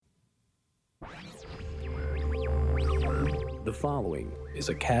The following is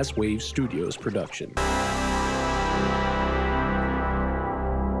a Castwave Studios production.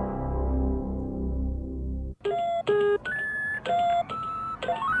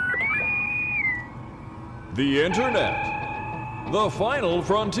 The Internet, the final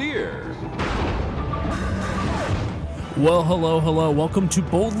frontier. Well, hello. Welcome to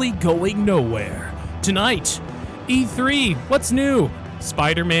Boldly Going Nowhere. Tonight, E3, what's new?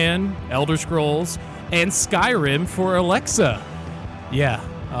 Spider-Man, Elder Scrolls, and Skyrim for Alexa. Yeah,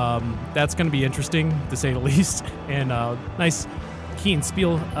 that's going to be interesting, to say the least. And nice Key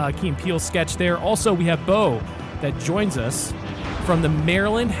and Peele sketch there. Also, we have Bo that joins us from the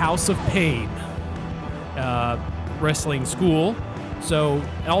Maryland House of Pain wrestling school. So,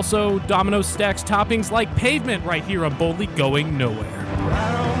 also, Domino stacks toppings like pavement right here on Boldly Going Nowhere.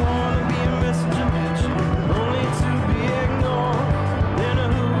 I don't wanna be a messenger bitch, only to be ignored. Then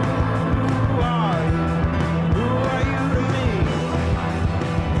who are you? Who are you to me?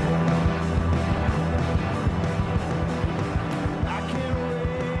 I can't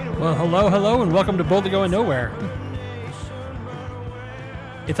wait. Well, hello, and welcome to Boldly Going Nowhere.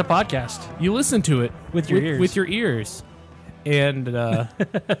 It's a podcast. You listen to it With your ears. With your ears. And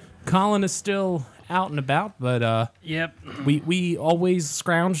Colin is still out and about, but Yep. we always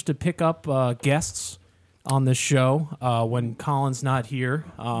scrounge to pick up guests on this show when Colin's not here.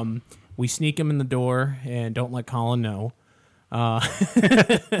 We sneak him in the door and don't let Colin know.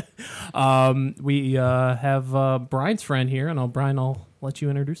 We have Brian's friend here, and Brian, I'll let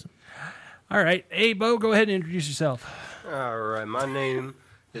you introduce him. All right. Hey, Bo, go ahead and introduce yourself. All right, my name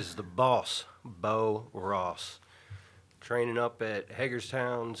is the boss, Bo Ross. Training up at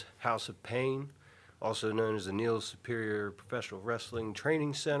Hagerstown's House of Pain, also known as the Neil Superior Professional Wrestling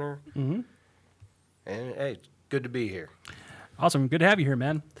Training Center. Mm-hmm. And hey, it's good to be here. Awesome. Good to have you here,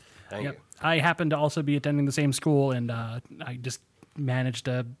 man. Thank you. I happen to also be attending the same school, and I just managed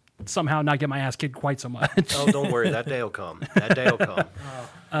to somehow not get my ass kicked quite so much. Oh, don't worry, that day will come. That day will come.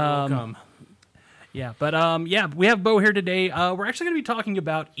 Welcome. Yeah, but we have Bo here today. We're actually going to be talking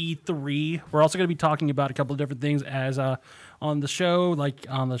about E3. We're also going to be talking about a couple of different things as on the show, like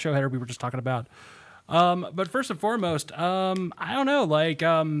on the show header we were just talking about. But first and foremost, I don't know,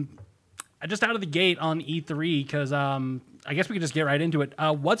 just out of the gate on E3, because I guess we could just get right into it.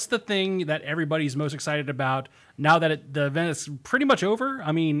 What's the thing that everybody's most excited about now that the event is pretty much over?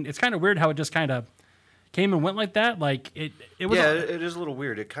 I mean, it's kind of weird how it just kind of came and went like that. Like it was. Yeah, it is a little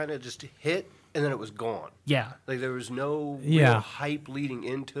weird. It kind of just hit, and then it was gone. Yeah. Like there was no real hype leading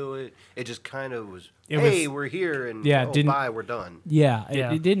into it. It just kind of was, we're here, and bye, we're done. Yeah,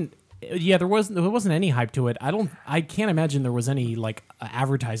 it didn't. Yeah, there wasn't any hype to it. I can't imagine there was any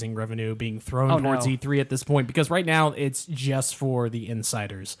advertising revenue being thrown towards E3 at this point, because right now it's just for the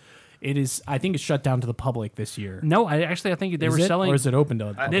insiders. It is. I think it's shut down to the public this year. No, I think they were selling. Or is it open to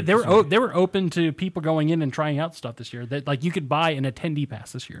the public? They were open to people going in and trying out stuff this year. That you could buy an attendee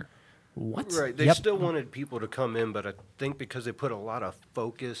pass this year. What? Right. They still wanted people to come in, but I think because they put a lot of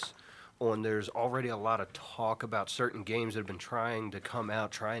focus on, there's already a lot of talk about certain games that have been trying to come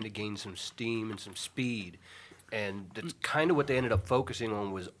out, trying to gain some steam and some speed. And that's kind of what they ended up focusing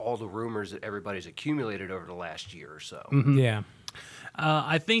on, was all the rumors that everybody's accumulated over the last year or so. Mm-hmm. Yeah.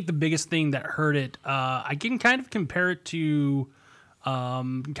 I think the biggest thing that hurt it, I can kind of compare it to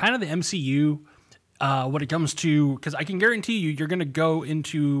kind of the MCU. When it comes to, because I can guarantee you're going to go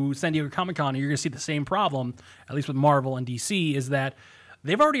into San Diego Comic-Con and you're going to see the same problem, at least with Marvel and DC, is that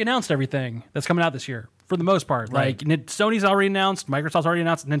they've already announced everything that's coming out this year, for the most part. Right. Like, Sony's already announced, Microsoft's already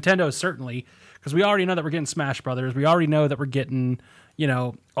announced, Nintendo certainly, because we already know that we're getting Smash Brothers. We already know that we're getting,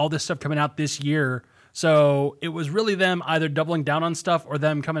 all this stuff coming out this year. So it was really them either doubling down on stuff or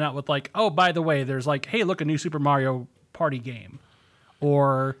them coming out with oh, by the way, there's hey, look, a new Super Mario Party game.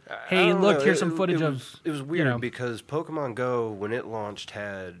 Or, hey, look, here's some footage of... It was weird because Pokemon Go, when it launched,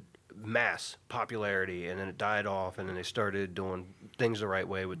 had mass popularity, and then it died off, and then they started doing things the right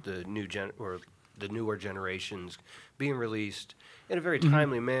way with the the newer generations being released in a very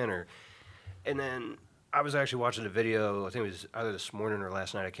timely manner. And then I was actually watching a video, I think it was either this morning or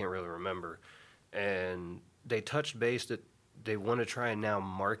last night, I can't really remember, and they touched base that they want to try and now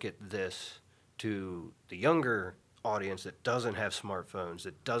market this to the younger audience that doesn't have smartphones,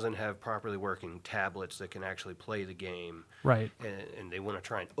 that doesn't have properly working tablets that can actually play the game. Right. And they want to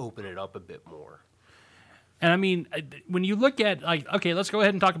try and open it up a bit more. And I mean, when you look at, okay, let's go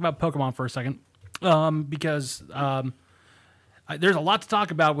ahead and talk about Pokemon for a second, because there's a lot to talk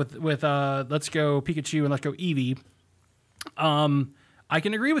about with Let's Go Pikachu and Let's Go Eevee. I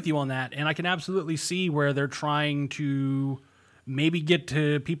can agree with you on that, and I can absolutely see where they're trying to maybe get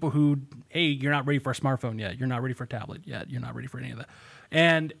to people who hey, you're not ready for a smartphone yet. You're not ready for a tablet yet. You're not ready for any of that.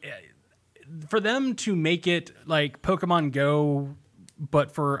 And for them to make it like Pokemon Go,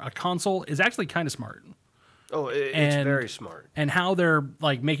 but for a console, is actually kind of smart. Oh, it's very smart. And how they're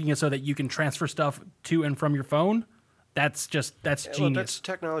like making it so that you can transfer stuff to and from your phone, that's genius. Well, that's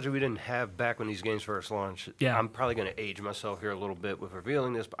technology we didn't have back when these games first launched. Yeah. I'm probably going to age myself here a little bit with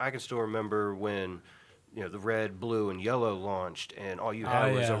revealing this, but I can still remember when the red, blue, and yellow launched, and all you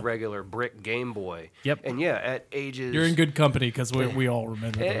had was a regular brick Game Boy. Yep. And at ages... You're in good company because we all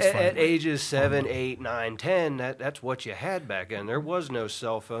remember those. At ages 7, 8, 9, 10, that's what you had back then. There was no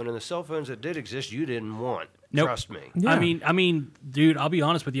cell phone, and the cell phones that did exist, you didn't want. Nope. Trust me. Yeah. I mean, dude, I'll be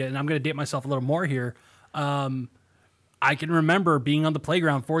honest with you, and I'm going to date myself a little more here. I can remember being on the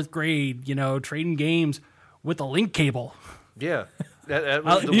playground, 4th grade, trading games with a link cable. Yeah. That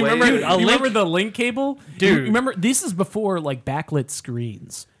was the You way... remember the link cable? Dude. You remember, this is before like backlit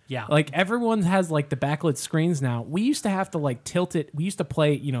screens. Yeah. Like everyone has like the backlit screens now. We used to have to like tilt it. We used to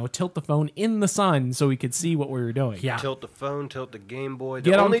play, tilt the phone in the sun so we could see what we were doing. Yeah. Tilt the phone, tilt the Game Boy.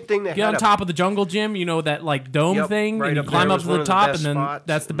 The only thing that get had on top of the jungle gym, that like dome Yep, thing, right and you up climb there up was to one the of the top, and best then spots.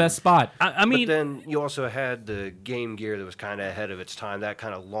 that's the best spot. I mean, but then you also had the Game Gear that was kind of ahead of its time. That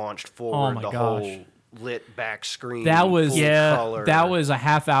kind of launched Oh forward my the gosh. whole lit back screen. That was full color. that was a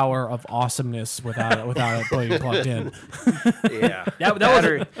half hour of awesomeness without it being plugged in. Yeah. that was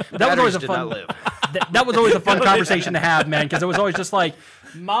Batteries always a did fun. not live. That was always a fun conversation to have, man, because it was always just like,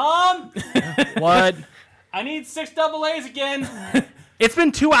 Mom, what? I need 6 AA's again. It's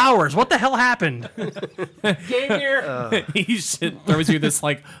been 2 hours. What the hell happened? Game here. He throws you this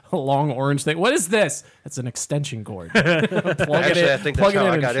like long orange thing. What is this? It's an extension cord. Actually, I think that's how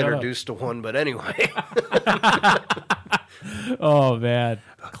I got shut up. introduced to one. But anyway, Oh man,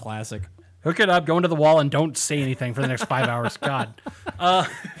 classic. Hook it up, go into the wall, and don't say anything for the next 5 hours. God.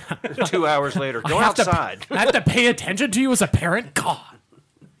 2 hours later, go I have to- outside. I have to pay attention to you as a parent. God,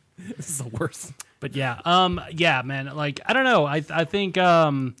 this is the worst. But yeah, man. Like, I don't know. I think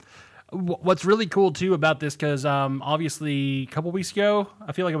what's really cool too about this, because obviously a couple weeks ago,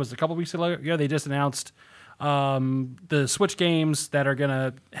 I feel like it was a couple weeks ago, they just announced the Switch games that are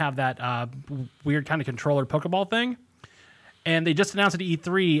gonna have that weird kind of controller Pokeball thing. And they just announced at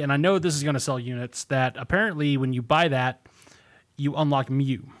E3, and I know this is going to sell units, that apparently when you buy that, you unlock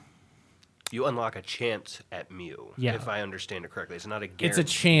Mew. You unlock a chance at Mew, Yeah. if I understand it correctly. It's not a guarantee. It's a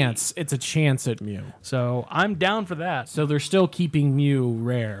chance. It's a chance at Mew. So I'm down for that. So they're still keeping Mew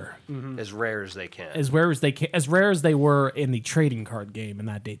rare, As rare as they can. as rare as they were in the trading card game, and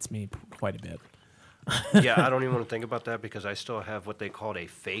that dates me quite a bit. Yeah, I don't even want to think about that because I still have what they called a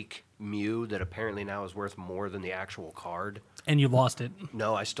fake Mew that apparently now is worth more than the actual card. And you lost it.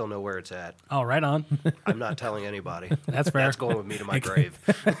 No, I still know where it's at. Oh, right on. I'm not telling anybody. That's fair. That's going with me to my grave.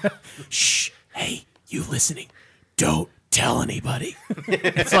 Shh! Hey, you listening? Don't tell anybody.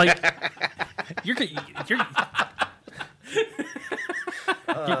 It's like you're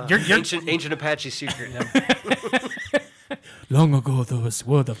Ancient Apache secret. Long ago, there was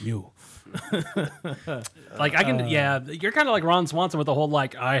word of Mew. like I can you're kind of like Ron Swanson with the whole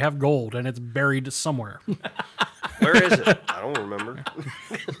like I have gold and it's buried somewhere. Where is it? I don't remember.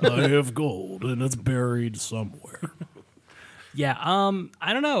 I have gold, and it's buried somewhere. Yeah,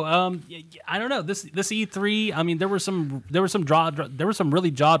 I don't know. I don't know. This E3, I mean, there was some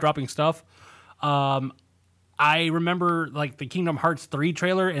really jaw-dropping stuff. I remember like the Kingdom Hearts 3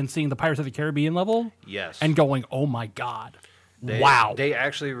 trailer and seeing the Pirates of the Caribbean level. Yes. And going, "Oh my god." Wow. They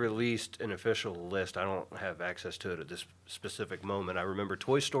actually released an official list. I don't have access to it at this specific moment. I remember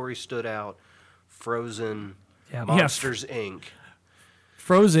Toy Story stood out, Frozen, Yeah, Monsters Inc.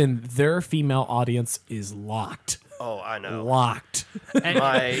 Frozen, their female audience is locked. Oh, I know. Locked.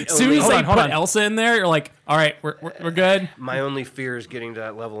 My As soon as only, they put Elsa in there, you're like, all right, we're good. my only fear is getting to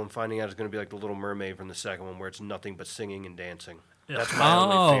that level and finding out it's going to be like the Little Mermaid from the second one, where it's nothing but singing and dancing. That's my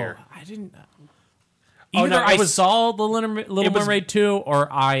only fear. I didn't. Oh, Either no, I it was- saw the Little was- Mermaid 2, or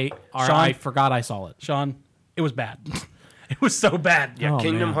I forgot I saw it. Sean, it was bad. It was so bad. Yeah, Oh,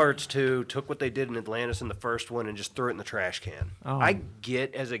 Kingdom man. Hearts 2 took what they did in Atlantis in the first one and just threw it in the trash can. Oh. I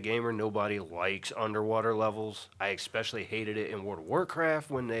get, as a gamer, nobody likes underwater levels. I especially hated it in World of Warcraft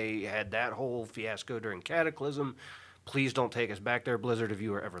when they had that whole fiasco during Cataclysm. Please don't take us back there, Blizzard, if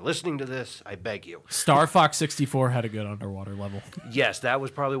you are ever listening to this. I beg you. Star Fox 64 had a good underwater level. Yes, that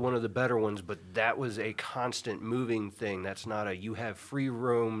was probably one of the better ones, but that was a constant moving thing. That's not a you have free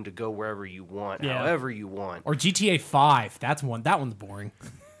roam to go wherever you want, Yeah. however you want. Or GTA 5. That one's boring.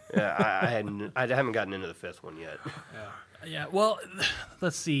 I haven't gotten into the fifth one yet. Yeah, well,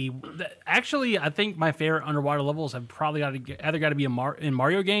 let's see. Actually, I think my favorite underwater levels have probably either got to be in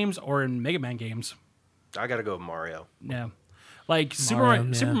Mario games or in Mega Man games. I got to go with Mario. Yeah, like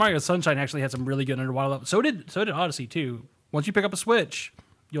Mario, Super Mario Sunshine actually had some really good underwater levels. So did Odyssey too. Once you pick up a Switch,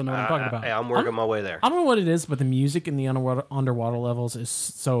 you'll know what I'm talking about. I'm working my way there. I don't know what it is, but the music in the underwater levels is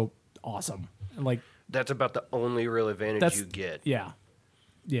so awesome. Like That's about the only real advantage you get.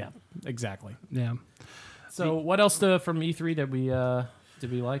 Yeah, exactly. Yeah. So what else from E3 did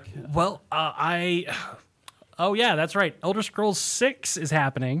we like? Well, oh yeah, that's right. Elder Scrolls 6 is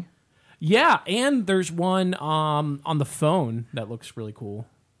happening. Yeah, and there's one on the phone that looks really cool.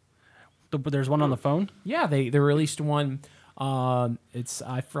 There's one on the phone. Yeah, they released one. It's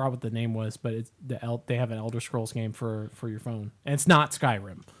I forgot what the name was, but it's they have an Elder Scrolls game for your phone, and it's not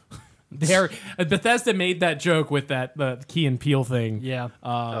Skyrim. Bethesda made that joke with the Key and Peele thing. Yeah.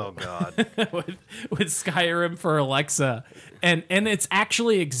 Oh God. with Skyrim for Alexa, and it's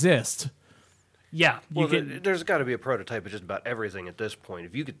actually exist. Yeah. Well, there's got to be a prototype of just about everything at this point.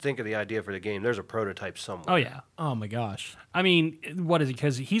 If you could think of the idea for the game, there's a prototype somewhere. Oh yeah. Oh my gosh. I mean, what is it?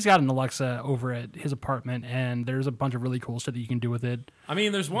 Because he's got an Alexa over at his apartment, and there's a bunch of really cool shit that you can do with it. I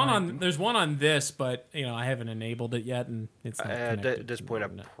mean, there's one on this, but I haven't enabled it yet, and it's not At this point, I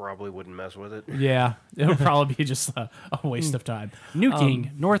probably wouldn't mess with it. Yeah, it'll probably be just a waste of time.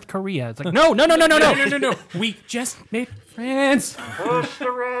 Nuking North Korea. It's like no. No. We just made friends. Push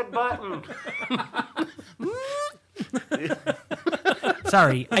the red button.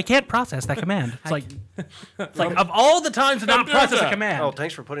 Sorry, I can't process that command. It's like of all the times to not process a command. Oh,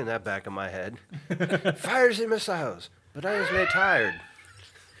 thanks for putting that back in my head. Fires the missiles, but I was made tired.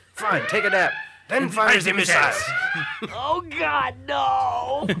 Fine, take a nap. Then fires the missiles. Oh, God,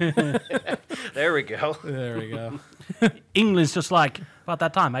 no! There we go. There we go. England's just like about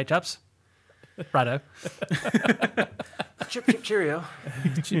that time, eh, chaps? Righto. Chip, chip, cheerio.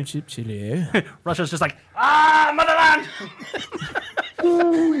 Chip chip chili. Russia's just like motherland.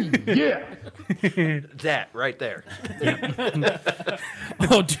 Yeah! That right there.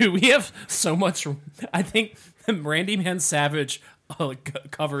 Oh, dude, we have so much. I think Randy Man Savage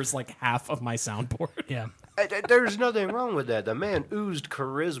covers like half of my soundboard. Yeah. There's nothing wrong with that. The man oozed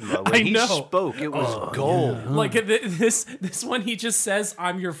charisma. When I he know. spoke, it was gold. Yeah. Like this one, he just says,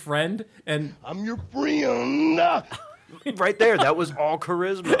 "I'm your friend," and I'm your friend! Right there, that was all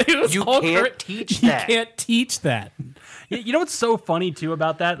charisma. it was You all can't teach that. You can't teach that. You know what's so funny too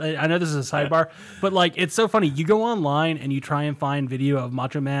about that? I know this is a sidebar, but like it's so funny. You go online and you try and find video of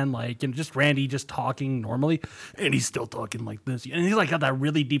Macho Man, like and just Randy just talking normally, and he's still talking like this, and he's like got that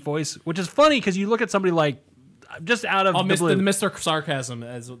really deep voice, which is funny because you look at somebody like just out of the blue. Mr. Sarcasm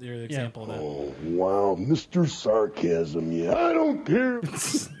as your example of that. Oh, wow, Mr. Sarcasm, yeah, I don't care.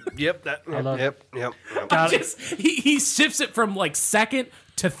 Yep. Yep. He shifts it from like second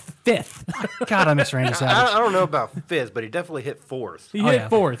to fifth. God, I miss Randy Savage. I don't know about fifth, but he definitely hit fourth. He hit yeah.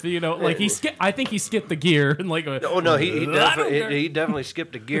 fourth. Like I think he skipped the gear and like. Oh no, he definitely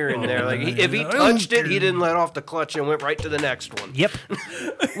skipped a gear in there. Like if he touched it, he didn't let off the clutch and went right to the next one. Yep.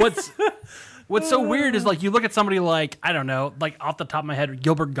 What's so weird is like you look at somebody like I don't know, like off the top of my head,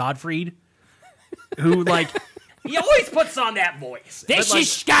 Gilbert Gottfried, who like he always puts on that voice. This is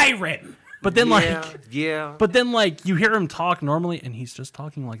Skyrim. But then Yeah. But then like you hear him talk normally, and he's just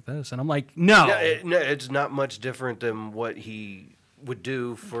talking like this, and I'm like, no. It's not much different than what he would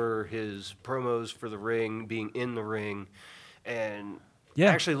do for his promos for the ring, being in the ring, and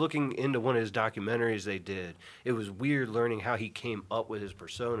actually looking into one of his documentaries they did. It was weird learning how he came up with his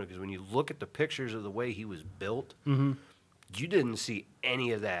persona, because when you look at the pictures of the way he was built, you didn't see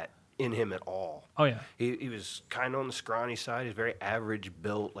any of that in him at all. Oh yeah. He was kind of on the scrawny side. He's very average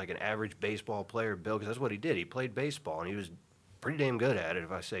built, like an average baseball player built, because that's what he did. He played baseball, and he was pretty damn good at it,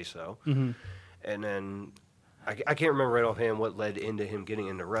 if I say so. And then I can't remember right offhand what led into him getting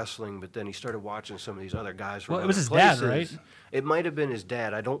into wrestling, but then he started watching some of these other guys from Well, it other was his places. dad, right? It might have been his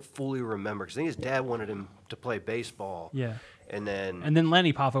dad. I don't fully remember, because I think his dad wanted him to play baseball. Yeah. And then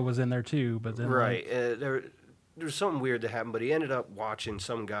Lenny Paffa was in there too, but then right. There was something weird that happened, but he ended up watching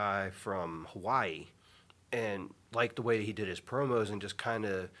some guy from Hawaii and liked the way he did his promos and just kind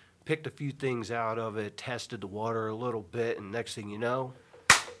of picked a few things out of it, tested the water a little bit, and next thing you know,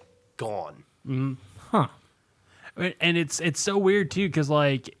 gone. Huh. And it's so weird too, because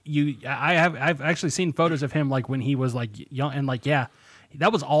like I've actually seen photos of him like when he was like young, and like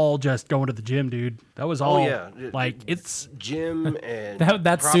that was all just going to the gym, dude. That was all like it's gym and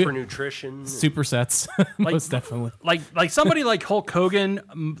that's proper nutrition, supersets, most definitely. Like somebody like Hulk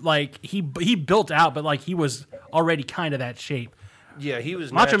Hogan, like he built out, but like he was already kind of that shape. Yeah, he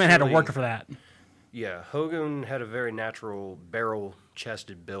was Macho Man had to naturally- work for that. Yeah, Hogan had a very natural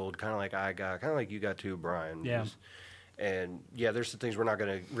barrel-chested build, kind of like I got, kind of like you got too, Brian. Yeah. And yeah, there's some things we're not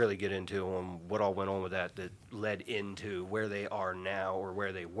going to really get into on what all went on with that led into where they are now or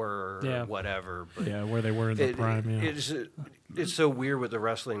where they were Yeah. or whatever. But Yeah, where they were in the prime. Yeah. it's so weird with the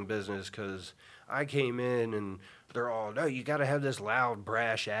wrestling business because I came in and they're all, no, you got to have this loud,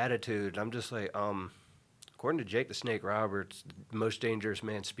 brash attitude. I'm just like, according to Jake the Snake Roberts, the most dangerous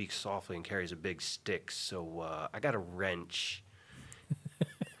man speaks softly and carries a big stick. So I got a wrench.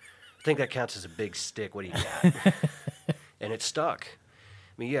 I think that counts as a big stick. What do you got? And it stuck.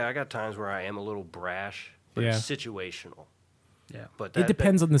 I mean, yeah, I got times where I am a little brash, but it's situational. Yeah. But It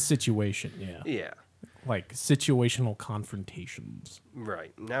depends on the situation. Yeah. Yeah, Like situational confrontations.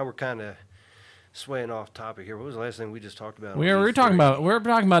 right. Now we're kind of swaying off topic here. What was the last thing we just talked about? We were talking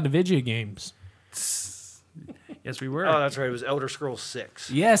about the video games. Yes, we were. Oh, that's right. It was Elder Scrolls 6.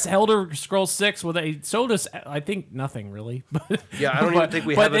 Yes, Elder Scrolls 6. Well, they showed us. I think nothing really. But Yeah, I don't even think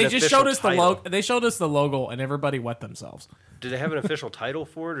we have But an they just official showed us the title. logo. They showed us the logo, and everybody wet themselves. Do they have an official title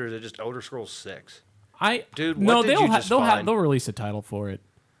for it, or is it just Elder Scrolls 6? Dude, what no, did you just find? they'll release a title for it.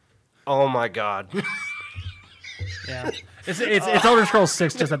 Oh my God. Yeah. It's Elder Scrolls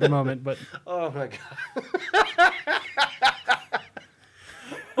 6 just at the moment, but Oh my God.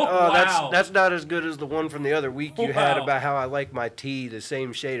 Oh, that's not as good as the one from the other week you had Wow. about how I like my tea the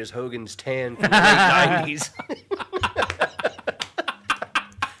same shade as Hogan's tan from the late 90s.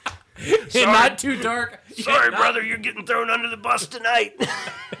 Sorry. Not too dark. Sorry, brother, you're getting thrown under the bus tonight.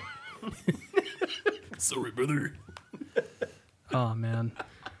 Sorry, brother. oh man.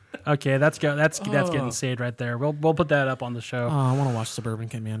 Okay, that's getting saved right there. We'll put that up on the show. Oh, I want to watch Suburban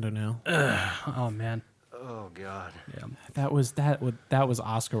Commando now. Oh man. Oh God. Yeah. That was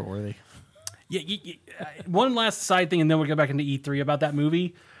Oscar worthy. Yeah, one last side thing, and then we'll get back into E3 about that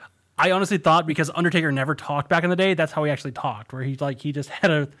movie. I honestly thought because Undertaker never talked back in the day, that's how he actually talked. Where he just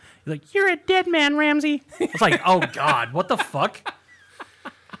had he's like, "You're a dead man, Ramsey." It's like, oh God, what the fuck?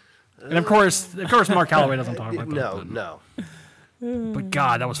 And of course, Mark Calloway doesn't talk like that. No. But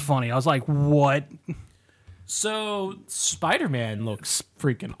God, that was funny. I was like, what? So Spider-Man looks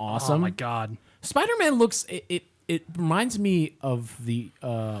freaking awesome. Oh my God. Spider-Man looks. It reminds me of the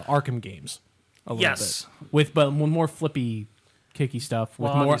Arkham games a little Yes. bit, with more flippy, kicky stuff, with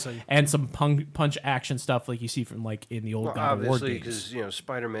Well, more obviously. and some punch action stuff like you see from like in the old Well, God of War obviously, games. because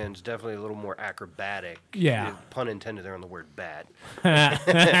Spider-Man's definitely a little more acrobatic. Yeah. Pun intended there on the word "bad."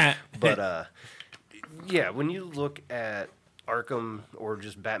 But yeah, when you look at Arkham or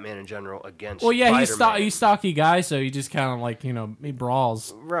just Batman in general against Well, yeah, Spider-Man, he's stocky guy, so he just kind of like he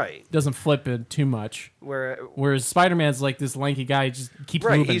brawls, right. doesn't flip it too much. Whereas Spider-Man's like this lanky guy, he just keeps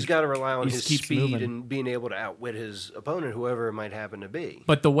Right, moving. he's got to rely on He his just keeps speed moving. and being able to outwit his opponent, whoever it might happen to be.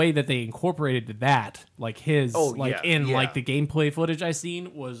 But the way that they incorporated that, like his, like yeah, in yeah. like the gameplay footage I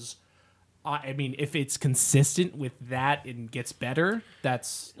seen was, I mean, if it's consistent with that and gets better,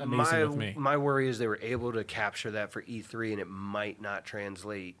 that's amazing with me. My worry is they were able to capture that for E3, and it might not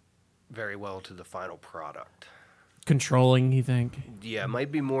translate very well to the final product. Controlling, you think? Yeah, it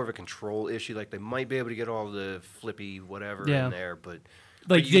might be more of a control issue. Like they might be able to get all the flippy whatever Yeah. in there, but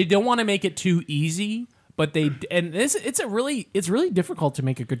Like they don't want to make it too easy, but it's really difficult to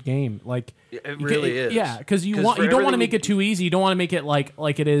make a good game. Like it really is. Yeah, because you 'Cause don't for want to everything make it too easy. You don't want to make it like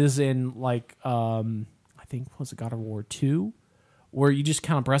it is in like I think was it God of War 2, where you just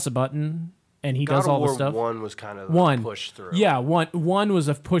kind of press a button and he does God of all War the stuff. 1 was kind of One a push through. Yeah, one was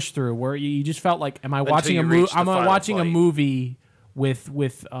a push through where you just felt like, am I watching you a movie? reach the Am I final watching a fight. movie with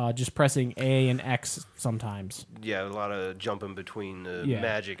just pressing A and X sometimes? Yeah, a lot of jumping between the Yeah.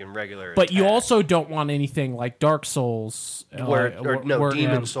 magic and regular. But you attack. also don't want anything like Dark Souls,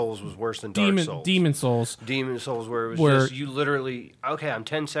 Demon Souls was worse than Dark Souls. Demon Souls. Demon Souls, where it was Where- just you literally, okay, I'm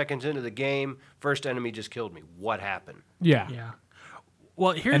 10 seconds into the game, first enemy just killed me. What happened? Yeah. Yeah.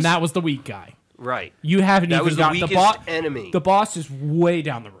 Well, here's And that was the weak guy. Right. You haven't That even was the got weakest the boss. enemy. The boss is way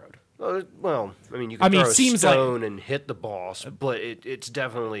down the road. Well, I mean, you can throw it a seems like- stone and hit the boss, but it's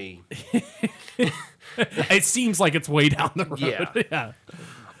definitely. It seems like it's way down the road. Yeah. Yeah.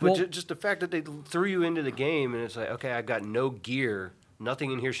 But just the fact that they threw you into the game and it's like, okay, I've got no gear.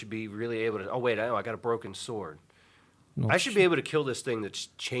 Nothing in here should be really able to. Oh wait, I got a broken sword. I should be able to kill this thing that's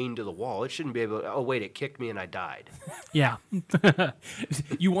chained to the wall. It shouldn't be able to. Oh wait, it kicked me and I died. yeah.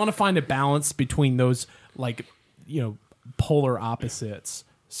 You want to find a balance between those, like, polar opposites.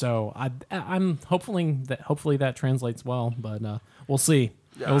 So I'm hopefully that translates well, but we'll see.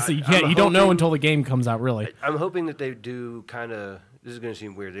 We'll see. You don't know until the game comes out, really. I'm hoping that they do kind of. This is going to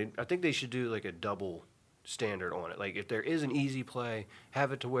seem weird. I think they should do like a double standard on it. Like if there is an easy play,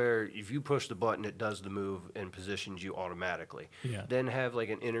 have it to where if you push the button, it does the move and positions you automatically. Yeah. Then have like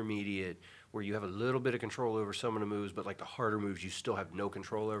an intermediate where you have a little bit of control over some of the moves, but like the harder moves you still have no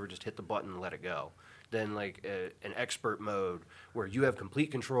control over. Just hit the button and let it go. Then like an expert mode where you have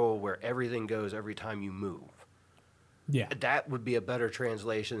complete control, where everything goes every time you move. Yeah. That would be a better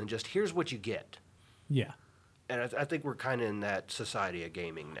translation than just here's what you get. Yeah. And I think we're kind of in that society of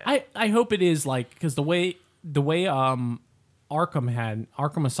gaming now. I hope it is like, because the way Arkham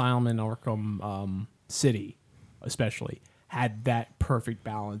Asylum and Arkham City especially had that perfect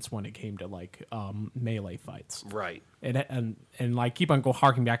balance when it came to like melee fights. Right. And like keep on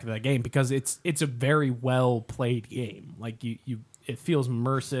harking back to that game because it's a very well played game. Like you it feels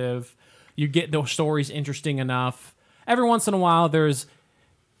immersive. You get the stories interesting enough. Every once in a while there's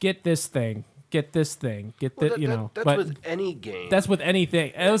get this thing, That's but with any game. that's with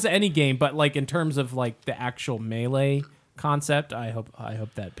anything. It was any game, but like in terms of like the actual melee concept, I hope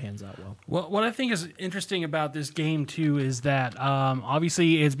that pans out well. Well, what I think is interesting about this game too is that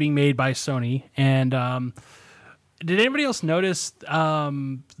obviously it's being made by Sony, and did anybody else notice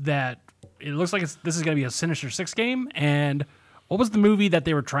that it looks like this is going to be a Sinister Six game? And what was the movie that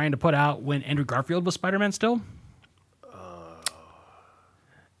they were trying to put out when Andrew Garfield was Spider-Man still?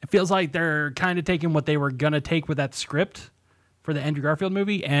 It feels like they're kind of taking what they were going to take with that script for the Andrew Garfield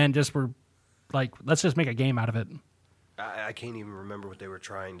movie and just were like, let's just make a game out of it. I can't even remember what they were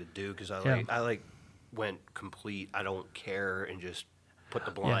trying to do because I went complete. I don't care and just put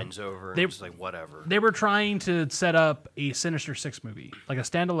the blinds over and just like whatever. They were trying to set up a Sinister Six movie, like a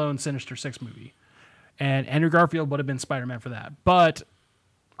standalone Sinister Six movie, and Andrew Garfield would have been Spider-Man for that. But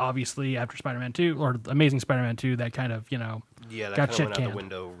obviously, after Spider-Man 2 or Amazing Spider-Man 2, that kind of that got kind of shit went out canned. the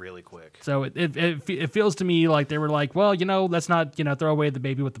window really quick. So it feels to me like they were like, well, let's not throw away the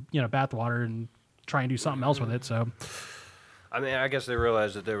baby with the bathwater and try and do something else with it. So. I mean, I guess they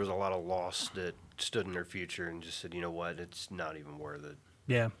realized that there was a lot of loss that stood in their future and just said, you know what, it's not even worth it.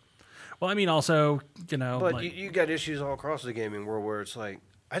 Yeah. Well, I mean, also, But you got issues all across the gaming world where it's like,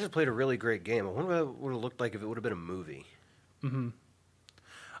 I just played a really great game. I wonder what it would have looked like if it would have been a movie. Mm-hmm.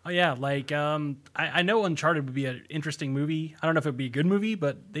 Oh, yeah. Like, I know Uncharted would be an interesting movie. I don't know if it would be a good movie,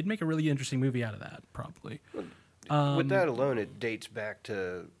 but they'd make a really interesting movie out of that, probably. With that alone, it dates back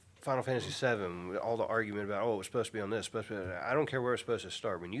to Final Fantasy VII, all the argument about, it was supposed to be on this, I don't care where it's supposed to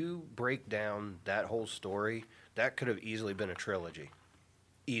start. When you break down that whole story, that could have easily been a trilogy.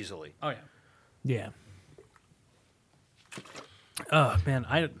 Easily. Oh, yeah. Yeah. Oh, man.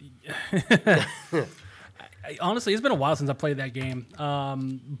 I honestly, it's been a while since I played that game.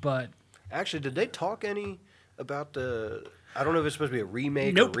 But actually, did they talk any about I don't know if it's supposed to be a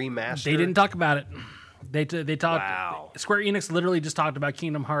remake nope, or remaster? They didn't talk about it. They talked. Wow. Square Enix literally just talked about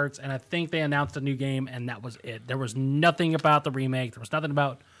Kingdom Hearts, and I think they announced a new game, and that was it. There was nothing about the remake. There was nothing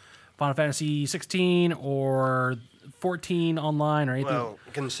about Final Fantasy 16 or 14 online or anything. Well,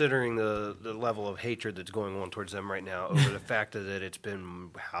 considering the level of hatred that's going on towards them right now over the fact that it's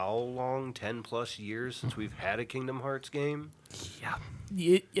been how long? 10+ years since we've had a Kingdom Hearts game? Yeah.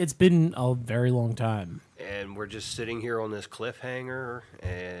 It's been a very long time. And we're just sitting here on this cliffhanger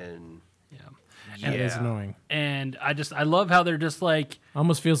and It is annoying. And I love how they're just like,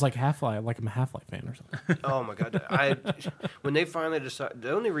 Almost feels like Half-Life, like I'm a Half-Life fan or something. oh my god! When they finally decide,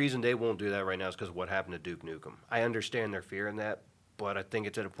 the only reason they won't do that right now is because of what happened to Duke Nukem. I understand their fear in that, but I think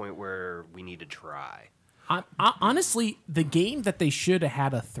it's at a point where we need to try. Honestly, the game that they should have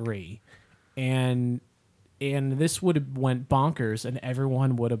had a 3, and this would have went bonkers, and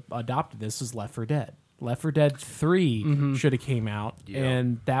everyone would have adopted this is Left 4 Dead. Left 4 Dead 3 should have came out,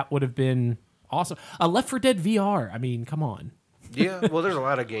 and that would have been awesome. Left 4 Dead VR. I mean, come on. Yeah, well, there's a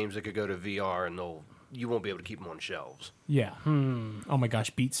lot of games that could go to VR, and you won't be able to keep them on shelves. Yeah. Oh my gosh,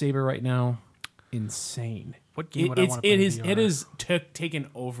 Beat Saber right now, insane. What game would I want to play in VR? It is taken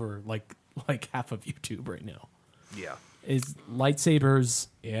over like half of YouTube right now. Yeah. Is lightsabers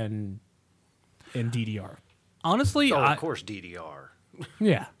and DDR. honestly, Of course, DDR.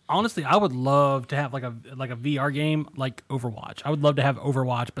 Yeah. honestly, I would love to have like a VR game like Overwatch. I would love to have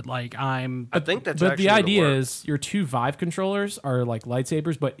Overwatch, but like I think that's But actually the idea gonna work. is your 2 Vive controllers are like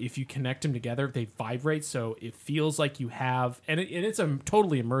lightsabers, but if you connect them together, they vibrate, so it feels like you have, and it's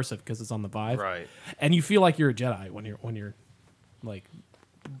totally immersive because it's on the Vive, Right. And you feel like you're a Jedi when you're like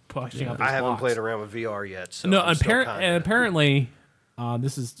pushing out those I haven't blocks. played around with VR yet, so No, I'm still kinda- and apparently,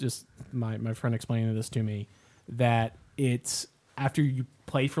 this is just my friend explaining this to me, that it's after you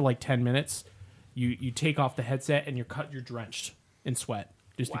play for like 10 minutes, you take off the headset and you're drenched in sweat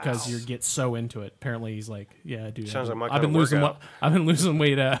just because you get so into it. Apparently, he's like, yeah, dude. Sounds like my I've been kinda losing workout. I've been losing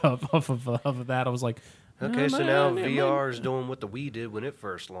weight off of that. I was like, Okay, so now VR is doing what the Wii did when it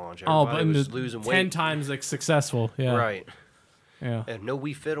first launched. Oh, Everybody but was losing 10 weight. times like successful. Yeah. Right. Yeah. And no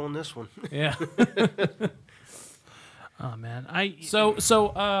Wii Fit on this one. Yeah. Oh man,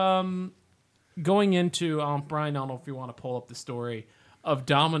 going into Brian, I don't know if you want to pull up the story of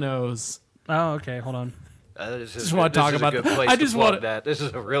Domino's. Oh, okay. Hold on. Just want to talk about that. I just want that. This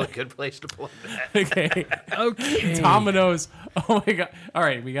is a really good place to plug that. Okay. Okay. Domino's. Oh my god. All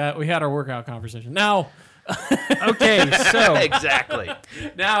right, we had our workout conversation. Now, Okay. So Exactly.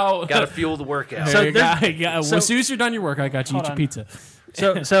 now Got to fuel the workout. So you there's- as soon as you're done your work, I got you eat your on. pizza.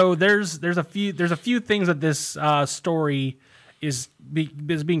 so there's a few things that this story is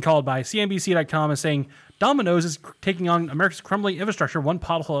being called by CNBC.com as saying Domino's is taking on America's crumbling infrastructure one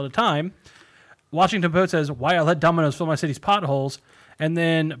pothole at a time. Washington Post says, why I let Domino's fill my city's potholes. And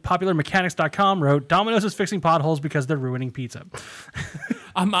then PopularMechanics.com wrote, Domino's is fixing potholes because they're ruining pizza.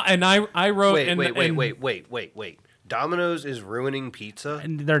 And I wrote. Wait. Domino's is ruining pizza?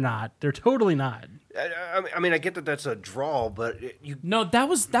 And they're not. They're totally not. I mean, I get that that's a draw, but No, that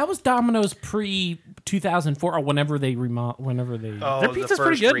was Domino's pre 2004 or whenever they Oh, Their the pizza's first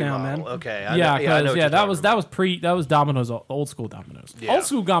pretty good now, remodel. man. Okay. Yeah, I know what you're that was talking that was Domino's, old school Domino's. Yeah. Old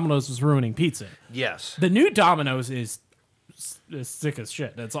school Domino's was ruining pizza. about. Yes. The new Domino's is sick as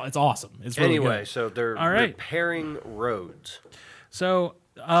shit. It's awesome. It's really Anyway, good. so they're All right. repairing roads. So,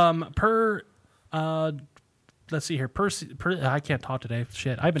 let's see here. I can't talk today.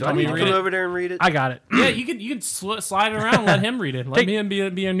 Shit, I've been Do I need talking. to come over there and read it? I got it. Yeah, you can slide it around and let him read it. Let him be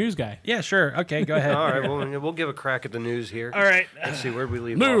a news guy. Yeah, sure. Okay, go ahead. All right, well, we'll give a crack at the news here. All right. Let's see where we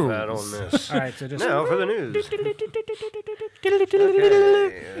leave News. off at on this. All right. So just Now for the news.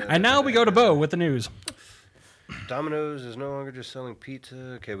 Okay. and now we go to Bo with the news. Domino's is no longer just selling pizza.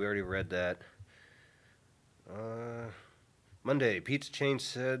 Okay, we already read that. Monday, pizza chain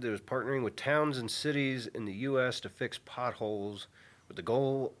said it was partnering with towns and cities in the U.S. to fix potholes with the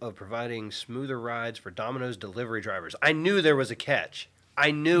goal of providing smoother rides for Domino's delivery drivers. I knew there was a catch.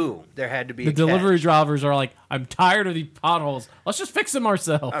 I knew there had to be The a delivery catch. drivers are like, I'm tired of these potholes. Let's just fix them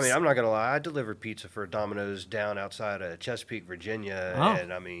ourselves. I mean, I'm not going to lie. I delivered pizza for Domino's down outside of Chesapeake, Virginia, Oh.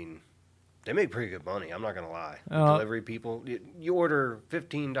 and I mean, they make pretty good money. I'm not going to lie. Oh. Delivery people, you order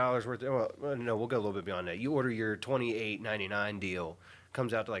 $15 worth. Well, no, we'll go a little bit beyond that. You order your $28.99 deal,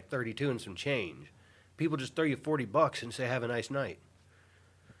 comes out to like $32 and some change. People just throw you $40 and say, "Have a nice night."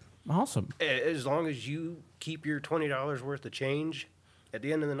 Awesome. As long as you keep your $20 worth of change, at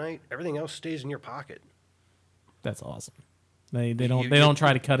the end of the night, everything else stays in your pocket. That's awesome. They don't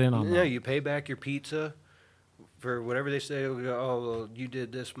try to cut in on No, that. you pay back your pizza for whatever they say. Oh, well, you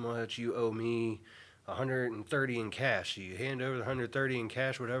did this much. You owe me $130 in cash. So you hand over the $130 in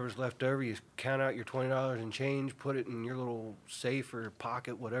cash. Whatever's left over, you count out your $20 in change. Put it in your little safe or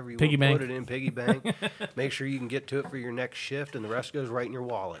pocket, whatever you Piggy want to bank. put it in. Piggy bank. Make sure you can get to it for your next shift, and the rest goes right in your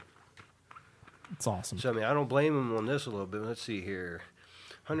wallet. It's awesome. So I mean, I don't blame them on this a little bit. Let's see here.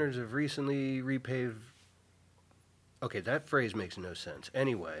 Hundreds have recently repaved. Okay, that phrase makes no sense.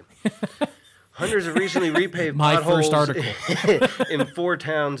 Anyway. Hundreds have recently repaved My potholes first article. in 4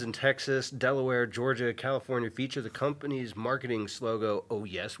 towns in Texas, Delaware, Georgia, California feature the company's marketing slogan, "Oh,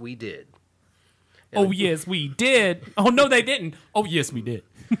 yes, we did." Oh, yes, we did. Oh, no, they didn't. Oh, yes, we did.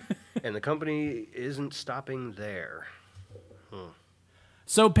 And the company isn't stopping there.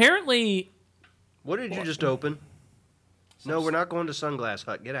 So apparently, What did you just open? No, we're not going to Sunglass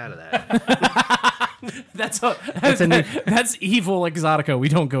Hut. Get out of that. that's evil Exotica. We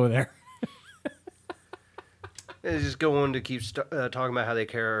don't go there. They just go on to keep talking about how they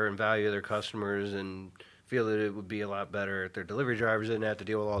care and value their customers and feel that it would be a lot better if their delivery drivers didn't have to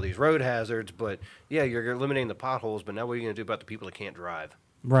deal with all these road hazards. But, yeah, you're eliminating the potholes, but now what are you going to do about the people that can't drive?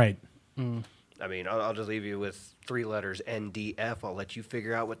 Right. I mean, I'll just leave you with 3 letters, NDF. I'll let you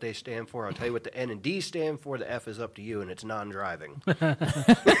figure out what they stand for. I'll tell you what the N and D stand for. The F is up to you, and it's non-driving.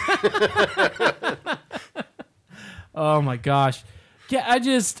 Oh my gosh. Yeah,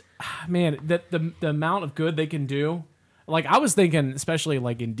 man, the amount of good they can do. Like I was thinking, especially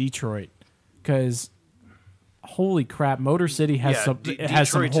like in Detroit, because holy crap, Motor City has Yeah, has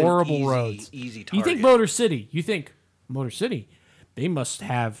some Detroit's an horrible roads. easy You think target. Motor City, they must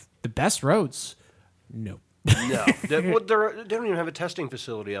have the best roads. No. No. They don't even have a testing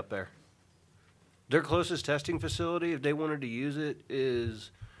facility up there. Their closest testing facility, if they wanted to use it,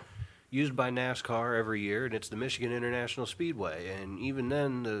 is used by NASCAR every year, and it's the Michigan International Speedway. And even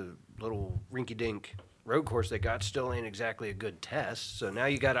then, the little rinky-dink road course they got still ain't exactly a good test. So now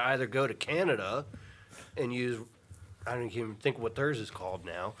you got to either go to Canada and use, I don't even think what theirs is called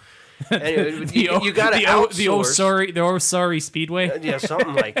now. Anyway, you got to outsource. the Sorry Speedway. Yeah,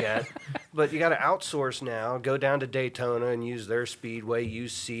 something like that. But you got to outsource now. Go down to Daytona and use their speedway.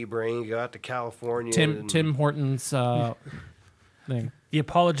 Use Sebring. Go out to California. Tim Hortons thing. The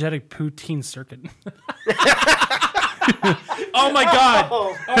Apologetic Poutine circuit. Oh my god!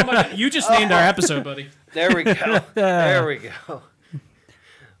 Oh my god! You just named our episode, buddy. There we go. There we go.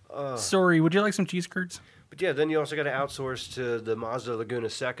 Sorry, would you like some cheese curds? But yeah, then you also got to outsource to the Mazda Laguna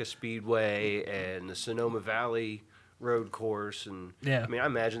Seca Speedway and the Sonoma Valley Road Course. And Yeah. I mean, I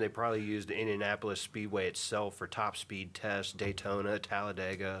imagine they probably used the Indianapolis Speedway itself for top speed tests, Daytona,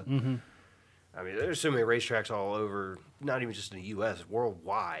 Talladega. Mm-hmm. I mean, there's so many racetracks all over, not even just in the U.S.,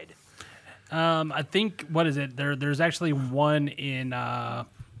 worldwide. I think, what is it? There's actually one in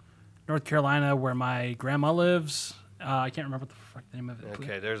North Carolina where my grandma lives. I can't remember what the fuck the name of it.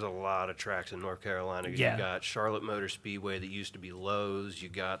 Okay, there's a lot of tracks in North Carolina. Yeah. You got Charlotte Motor Speedway that used to be Lowe's. You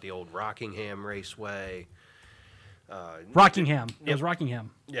got the old Rockingham Raceway. Rockingham. It Yep. was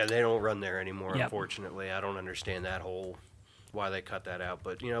Rockingham. Yeah, they don't run there anymore, Yep. unfortunately. I don't understand that whole why they cut that out.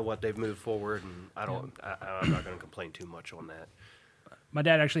 But you know what? They've moved forward, and I'm not going to complain too much on that. My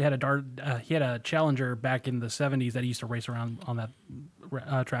dad actually had he had a Challenger back in the 70s that he used to race around on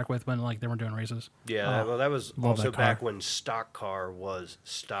that track with when like they were doing races. Yeah, well, that was also that car. back when stock car was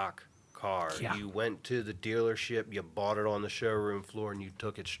stock car. Yeah. You went to the dealership, you bought it on the showroom floor, and you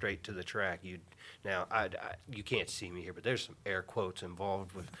took it straight to the track. Now, you can't see me here, but there's some air quotes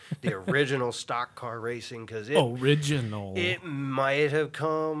involved with the original stock car racing because Original. it might have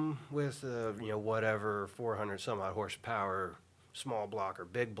come with whatever 400 some odd horsepower small block or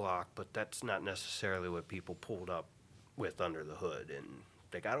big block, but that's not necessarily what people pulled up with under the hood, and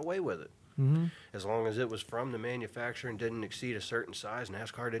they got away with it. Mm-hmm. As long as it was from the manufacturer and didn't exceed a certain size,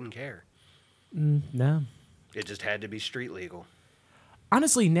 NASCAR didn't care. No. It just had to be street legal.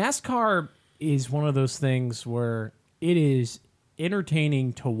 Honestly, NASCAR is one of those things where it is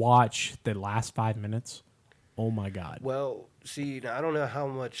entertaining to watch the last 5 minutes. Oh my God. Well, see, now I don't know how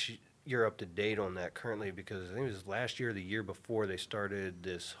much you're up to date on that currently, because I think it was last year or the year before they started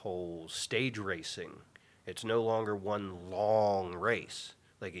this whole stage racing. It's no longer one long race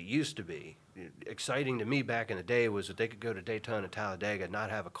like it used to be. Exciting to me back in the day was that they could go to Daytona, Talladega, not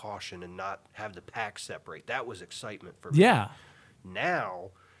have a caution and not have the pack separate. That was excitement for me. Yeah. Now,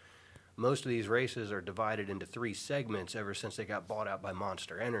 most of these races are divided into 3 segments ever since they got bought out by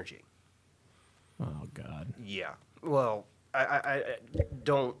Monster Energy. Oh God. Yeah. Well, I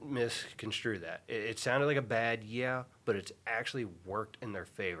don't misconstrue that. It sounded like a bad but it's actually worked in their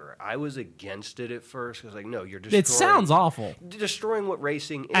favor. I was against it at first because, like, no, you're destroying. It sounds awful. Destroying what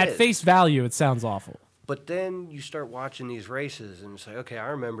racing is. At face value, it sounds awful. But then you start watching these races and it's like, okay, I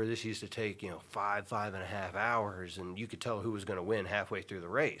remember this used to take 5.5 hours, and you could tell who was going to win halfway through the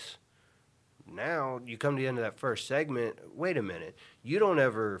race. Now you come to the end of that first segment. Wait a minute, you don't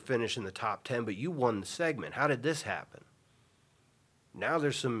ever finish in the top 10, but you won the segment. How did this happen? Now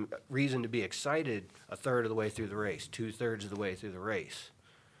there's some reason to be excited a third of the way through the race, 2/3 of the way through the race.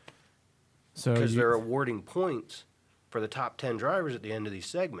 So Because they're awarding points for the top 10 drivers at the end of these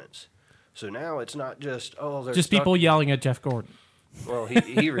segments. So now it's not just, they're just stuck. people yelling at Jeff Gordon. Well,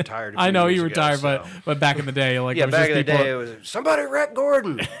 he retired. I know he years ago, retired, so. but back in the day, like Yeah, it was back just in the people- day, it was, somebody wreck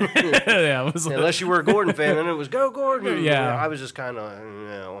Gordon. yeah, it was like, Unless you were a Gordon fan, then it was go Gordon. Yeah. I was just kind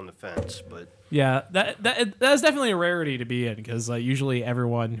of on the fence, but yeah, that's definitely a rarity to be in, because usually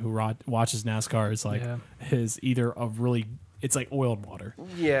everyone who watches NASCAR is like is either a really, it's like oil and water.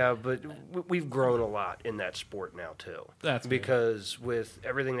 yeah, but we've grown a lot in that sport now too. That's good. because with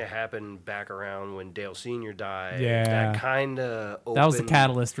everything that happened back around when Dale Sr. died, Yeah. that kind of That was the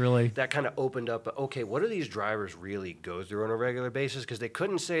catalyst, really. That kind of opened up, okay, what do these drivers really go through on a regular basis? Because they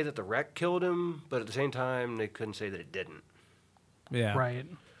couldn't say that the wreck killed him, but at the same time, they couldn't say that it didn't. Yeah, Right.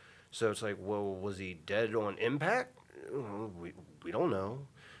 So it's like, well, was he dead on impact? We don't know.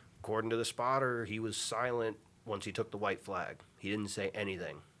 According to the spotter, he was silent once he took the white flag. He didn't say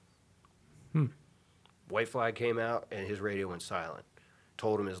anything. White flag came out, and his radio went silent.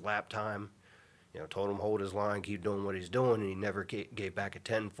 Told him his lap time. Told him hold his line, keep doing what he's doing, and he never gave back a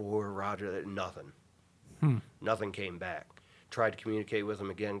 10-4, Roger, nothing. Nothing came back. Tried to communicate with him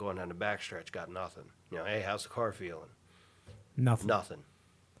again, going down the backstretch, got nothing. Hey, how's the car feeling? Nothing. Nothing.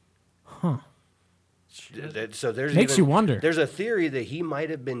 Huh. So there's Makes you wonder. There's a theory that he might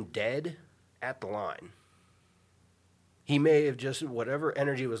have been dead at the line. He may have just, whatever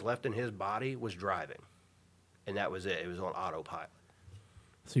energy was left in his body was driving. And that was it. It was on autopilot.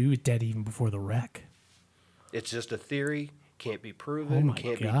 So he was dead even before the wreck. It's just a theory. Can't be Oh proven. my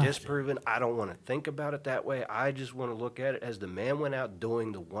Can't God. be disproven. I don't want to think about it that way. I just want to look at it as the man went out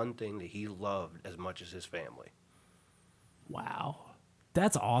doing the one thing that he loved as much as his family. Wow,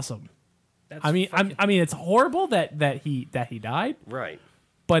 that's awesome. That's I mean, I mean, it's horrible that he died, Right.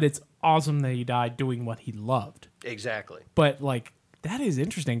 but it's awesome that he died doing what he loved. Exactly. But like that is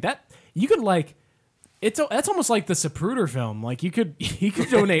interesting. That you could like. That's almost like the Zapruder film. Like you could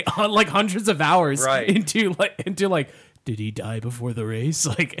donate like hundreds of hours Right. into did he die before the race?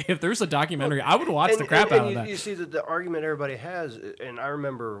 Like if there's a documentary, I would watch the crap out of that. You see the argument everybody has, and I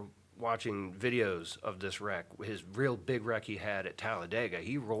remember watching videos of this wreck, his real big wreck he had at Talladega.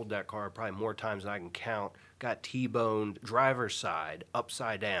 He rolled that car probably more times than I can count, got T-boned, driver's side,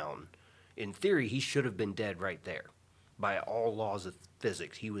 upside down. In theory, he should have been dead right there. By all laws of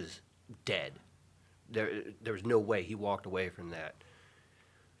physics, he was dead. There was no way he walked away from that.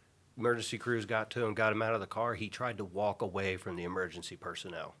 Emergency crews got to him, got him out of the car. He tried to walk away from the emergency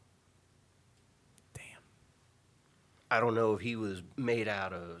personnel. Damn. I don't know if he was made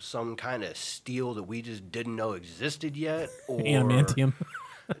out of some kind of steel that we just didn't know existed yet, or Adamantium.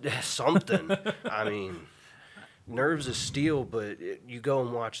 something. I mean, nerves of steel, but you go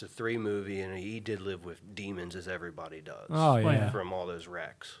and watch the 3 movie, and he did live with demons, as everybody does. Oh, yeah. From all those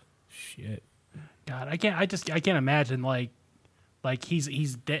wrecks. Shit. God, I can't imagine like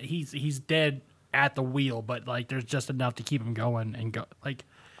he's dead. He's dead at the wheel, but like there's just enough to keep him going and go. Like,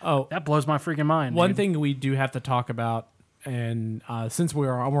 Oh, that blows my freaking mind. one dude. thing we do have to talk about, and since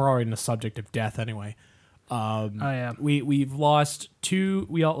we're already in the subject of death anyway, Oh yeah. we've lost two.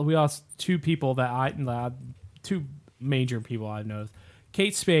 We lost 2 people that 2 major people I know.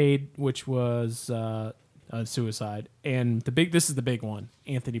 Kate Spade, which was a suicide, and this is the big one,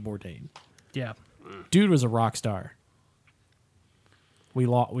 Anthony Bourdain. Yeah. Dude was a rock star. We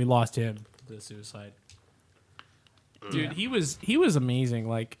lost him to suicide. Dude, he was amazing.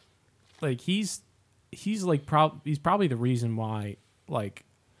 Like he's probably the reason why like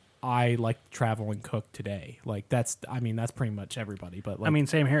I like to travel and cook today. Like that's pretty much everybody. But like, I mean,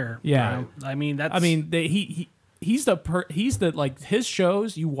 same here. Yeah. You know? I mean, that's. I mean, he's the like his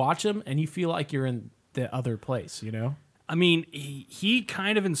shows. You watch them and you feel like you're in the other place. You know. I mean, he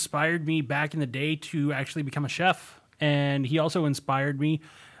kind of inspired me back in the day to actually become a chef, and he also inspired me.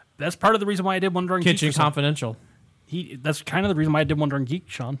 That's part of the reason why I did Wonder on Kitchen Geek. Confidential. That's kind of the reason why I did Wonder on Geek,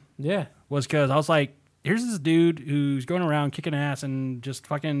 Sean. Yeah. Was because I was like, here's this dude who's going around kicking ass and just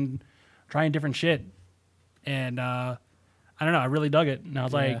fucking trying different shit, and I don't know, I really dug it, and I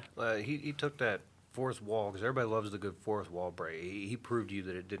was like, He took that fourth wall, because everybody loves the good fourth wall break. He proved to you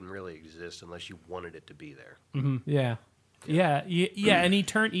that it didn't really exist unless you wanted it to be there. Mm-hmm. Yeah. Yeah, and he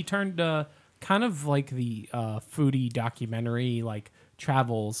turned kind of like the foodie documentary like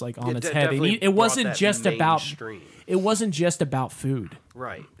travels like on its head. And it wasn't just about food.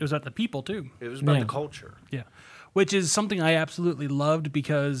 Right. it was about the people too. It was about Yeah. the culture. Yeah, which is something I absolutely loved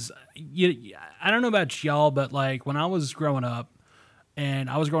because I don't know about y'all, but like when I was growing up and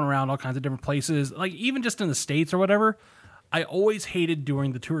I was going around all kinds of different places, like even just in the States or whatever, I always hated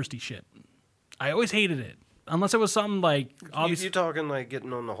doing the touristy shit. I always hated it. Unless it was something like obviously. You're talking like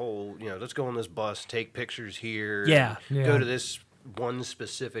getting on the whole, let's go on this bus, take pictures here. Yeah. Yeah. Go to this one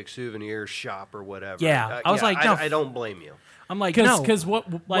specific souvenir shop or whatever. Yeah. I was like, no. I don't blame you. I'm like, no. Because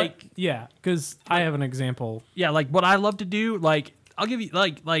because I have an example. Yeah, like what I love to do, like I'll give you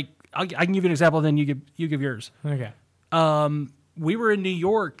I can give you an example, then you give yours. Okay. We were in New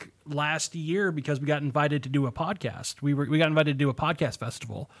York last year because we got invited to do a podcast. We got invited to do a podcast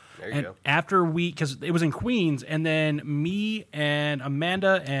festival. There you go. After because it was in Queens, and then me and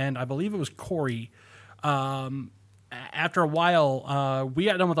Amanda and I believe it was Corey. After a while, we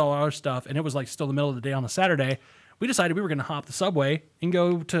got done with all our stuff, and it was like still the middle of the day on a Saturday. We decided we were going to hop the subway and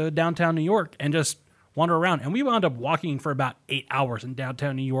go to downtown New York and just wander around. And we wound up walking for about 8 hours in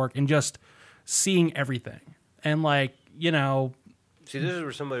downtown New York and just seeing everything. And See, this is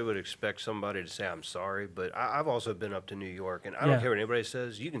where somebody would expect somebody to say, I'm sorry, but I've also been up to New York, and I don't care what anybody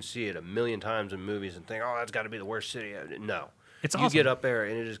says. You can see it a million times in movies and think, oh, that's got to be the worst city. No. It's You awesome. get up there,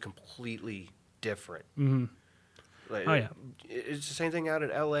 and it is completely different. Mm-hmm. Like, Oh, yeah. It's the same thing out in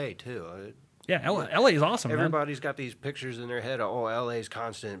L.A., too. yeah, LA is awesome, man. Everybody's got these pictures in their head of, oh, LA's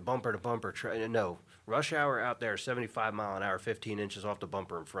constant bumper to bumper. No. Rush hour out there, 75 mile an hour, 15 inches off the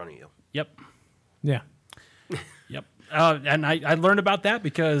bumper in front of you. Yep. Yeah. Yep. And I learned about that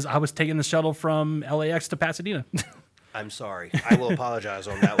because I was taking the shuttle from LAX to Pasadena. I'm sorry. I will apologize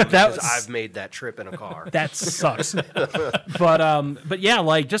on that one That because was- I've made that trip in a car. That sucks. but yeah,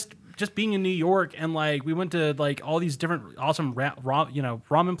 like just being in New York and like we went to like all these different awesome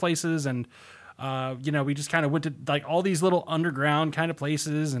ramen places and we just kind of went to like all these little underground kind of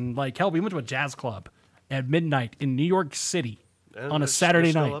places and like hell, we went to a jazz club at midnight in New York City on a They're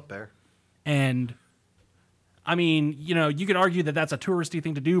Saturday still night. up there. And I mean, you could argue that that's a touristy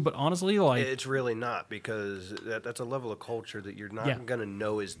thing to do, but honestly, like It's really not, because that's a level of culture that you're not going to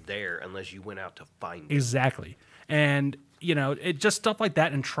know is there unless you went out to find it. exactly. And it just stuff like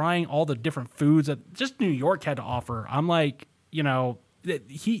that, and trying all the different foods that just New York had to offer. I'm like, he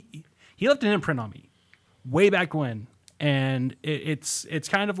left an imprint on me way back when, and it's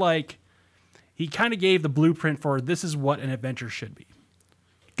kind of like he kind of gave the blueprint for this is what an adventure should be.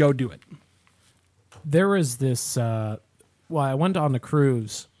 Go do it. There was this. I went on a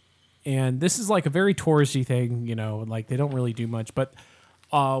cruise, and this is like a very touristy thing. Like they don't really do much, but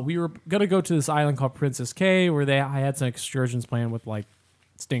we were gonna go to this island called Princess Cay, where I had some excursions planned with like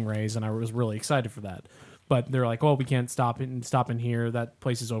stingrays, and I was really excited for that. But they're like, "Oh, we can't stop in here. That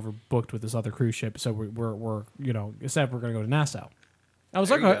place is overbooked with this other cruise ship. So we're instead we're gonna go to Nassau." I was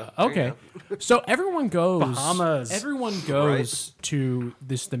like, okay. So everyone goes Bahamas. Everyone goes to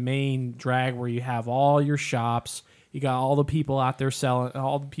the main drag where you have all your shops. You got all the people out there selling,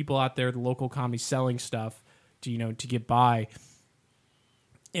 all the people out there, the local comedy selling stuff to get by.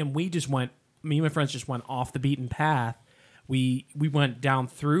 And me and my friends just went off the beaten path. We went down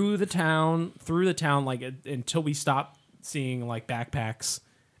through the town like until we stopped seeing like backpacks.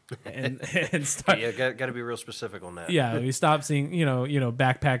 and start, got to be real specific on that. Yeah, we stopped seeing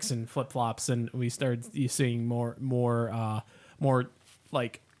backpacks and flip flops, and we started seeing more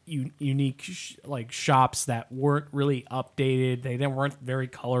like unique shops that weren't really updated. They weren't very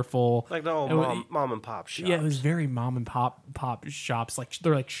colorful, Like the old mom and pop shop. Yeah, it was very mom and pop shops. Like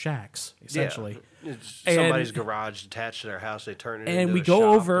they're like shacks essentially. Yeah. It's somebody's garage attached to their house. They turn it into And we a go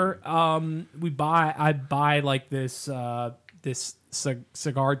shop over. I buy like this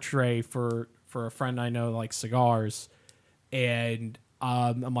cigar tray for a friend I know like cigars, and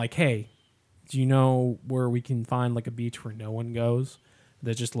I'm like, hey, do you know where we can find like a beach where no one goes,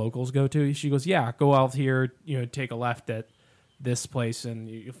 that just locals go to? She goes, yeah, go out here, take a left at this place and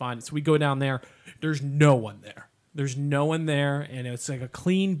you'll find it. So we go down there. There's no one there, and it's like a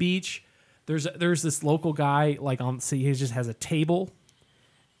clean beach. There's this local guy like he just has a table,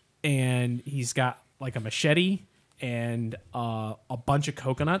 and he's got like a machete and a bunch of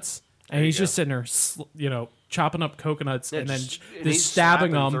coconuts, and he's just sitting there, chopping up coconuts and then just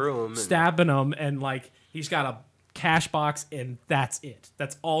stabbing them, and like he's got a cash box, and that's it.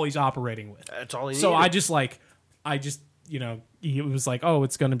 That's all he's operating with. That's all he needed. So he was like, oh,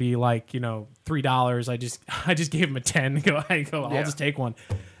 it's gonna be like $3. I just gave him a 10. I'll just take one.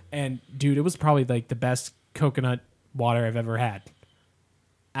 And dude, it was probably like the best coconut water I've ever had.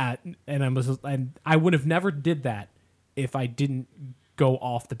 And I would have never did that if I didn't go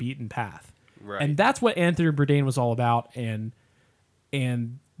off the beaten path. Right. And that's what Anthony Bourdain was all about. And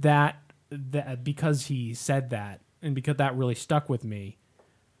that because he said that, and because that really stuck with me,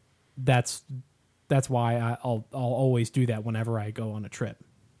 that's why I'll always do that whenever I go on a trip.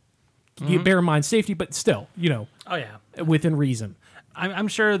 You bear in mind safety, but still, Oh yeah, within reason. I'm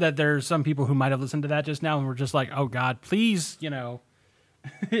sure that there's some people who might have listened to that just now and were just like, oh God, please,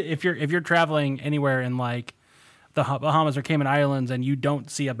 if you're traveling anywhere in like the Bahamas or Cayman Islands and you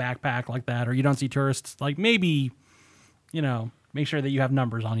don't see a backpack like that, or you don't see tourists, like maybe, make sure that you have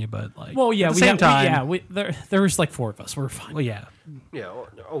numbers on you. But like, well, yeah, at the same time, there was like 4 of us. We're fine. well, yeah, Yeah,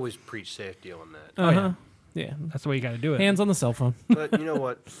 always preach safety on that. oh yeah, Yeah, that's the way you got to do it. hands on the cell phone. But you know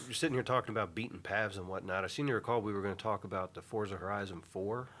what? You're sitting here talking about beaten paths and whatnot. I seem to recall we were going to talk about the Forza Horizon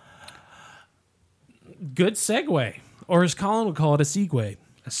 4. Good segue, or as Colin would call it, a segue.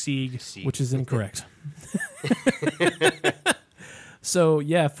 A sieg. Which is incorrect. So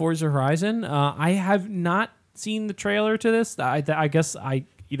yeah, Forza Horizon. I have not seen the trailer to this. I guess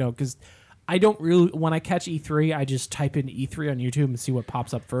because I don't really, when I catch E3, I just type in E3 on YouTube and see what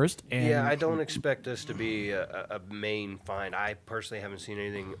pops up first. And Yeah, I don't expect this to be a main find. I personally haven't seen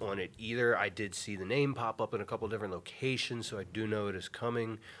anything on it either. I did see the name pop up in a couple different locations, so I do know it is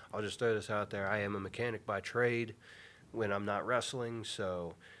coming. I'll just throw this out there. I am a mechanic by trade when I'm not wrestling,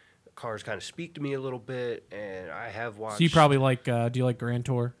 so cars kind of speak to me a little bit, and I have watched... So you probably like, do you like Grand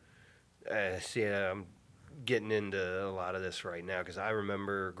Tour? See, I'm getting into a lot of this right now because I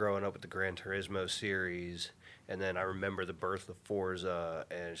remember growing up with the Gran Turismo series, and then I remember the birth of Forza,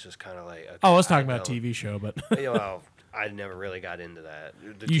 and it's just kind of like... Okay, I was talking about a TV show, but... Well, I never really got into that.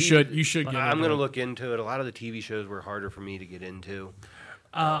 You should get I'm into going to it. look into it. A lot of the TV shows were harder for me to get into.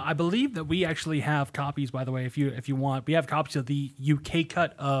 I believe that we actually have copies, by the way, if you want. We have copies of the UK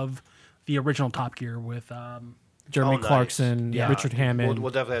cut of the original Top Gear with Jeremy nice. Clarkson, Yeah. Richard Hammond.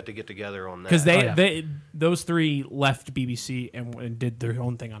 We'll definitely have to get together on that. Because those three left BBC and did their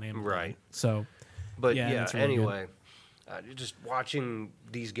own thing on Amazon. Right. So, But yeah, yeah, that's really anyway, Just watching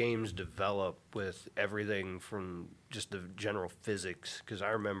these games develop with everything from just the general physics. Because I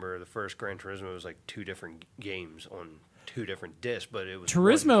remember the first Gran Turismo was like 2 different games on 2 different discs, but it was one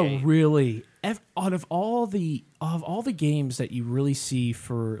Turismo game. really, out of all the games that you really see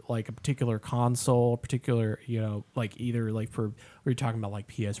for like a particular console, particular like either like for we're talking about like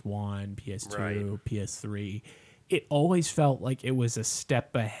PS1, PS2, Right. PS3, it always felt like it was a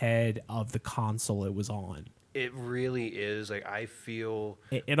step ahead of the console it was on. It really is. Like, I feel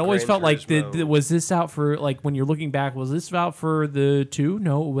It always Gran felt like Turismo- was this out for like when you're looking back? Was this out for the 2?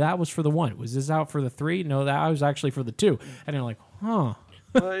 No, that was for the 1. Was this out for the 3? No, that was actually for the 2. And you're like, huh?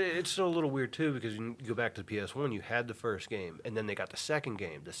 Well, it's still a little weird too, because you go back to the PS1, you had the first game, and then they got the second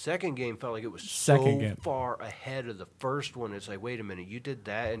game. The second game felt like it was Second so game. far ahead of the first one. It's like, wait a minute, you did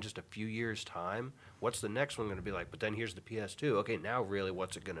that in just a few years' time. What's the next one going to be like? But then here's the PS2. Okay, now really,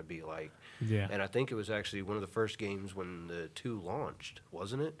 what's it going to be like? Yeah. And I think it was actually one of the first games when the 2 launched,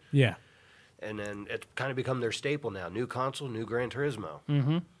 wasn't it? Yeah. And then it's kind of become their staple now. New console, new Gran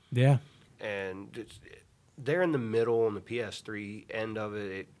Turismo. Yeah. And they're in the middle on the PS3 end of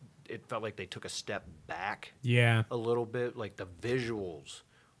it. It felt like they took a step back Yeah. a little bit. Like, the visuals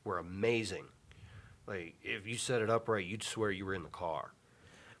were amazing. Like, if you set it up right, you'd swear you were in the car.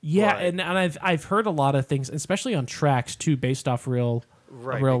 Yeah, But- and I've heard a lot of things, especially on tracks too, based off real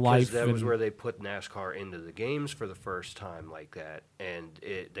Right, real because life. that was and- where they put NASCAR into the games for the first time like that, and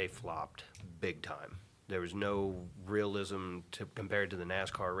they flopped big time. There was no realism compared to the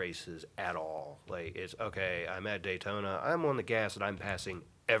NASCAR races at all. Like, it's, okay, I'm at Daytona, I'm on the gas, and I'm passing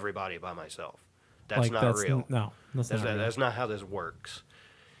everybody by myself. That's like, not real. No, that's not real. That's not how this works.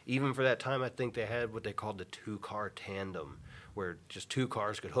 Even for that time, I think they had what they called the 2-car tandem, where just 2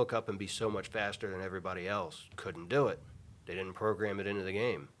 cars could hook up and be so much faster than everybody else. Couldn't do it. They didn't program it into the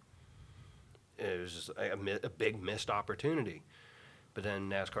game. It was just a big missed opportunity. But then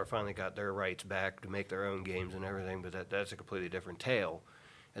NASCAR finally got their rights back to make their own games and everything, but that's a completely different tale.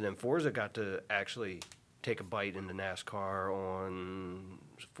 And then Forza got to actually take a bite into NASCAR on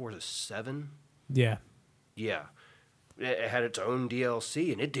Forza 7. Yeah. Yeah. It had its own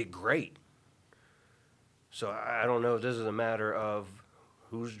DLC, and it did great. So I don't know if this is a matter of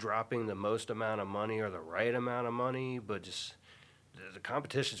who's dropping the most amount of money or the right amount of money, but just the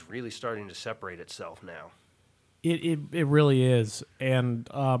competition's really starting to separate itself now. It really is, and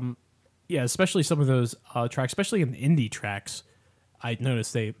yeah, especially some of those tracks, especially in the indie tracks. I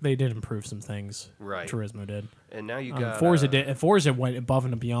noticed they did improve some things. Right. Turismo did. And now you got Forza did. Forza went above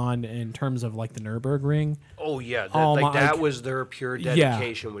and beyond in terms of like the Nürburgring. Oh yeah, Oh, like my- that like- was their pure Yeah.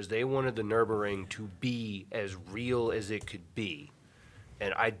 dedication. Was they wanted the Nürburgring to be as real as it could be,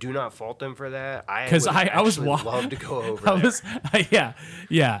 and I do not fault them for that. Because would I was actually love to go over I there. was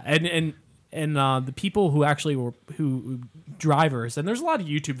yeah, and the people who actually were who drivers, and there's a lot of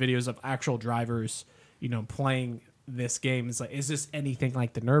YouTube videos of actual drivers, playing this game. It's like, is this anything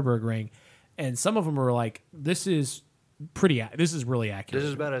like the Nürburgring? And some of them were like, this is really accurate. This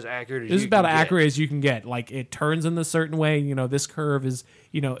is about as accurate as This is you about can get. accurate as you can get. Like, it turns in a certain way. This curve is,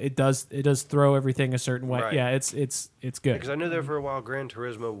 it does throw everything a certain way. Right. Yeah, it's good. Because I knew there for a while, Gran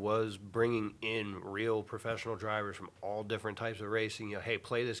Turismo was bringing in real professional drivers from all different types of racing. Hey,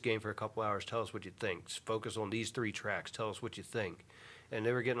 play this game for a couple hours. Tell us what you think. Focus on these 3 tracks. Tell us what you think. And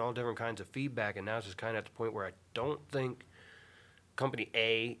they were getting all different kinds of feedback. And now it's just kind of at the point where I don't think Company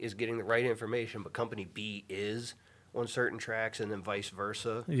A is getting the right information, but Company B is on certain tracks, and then vice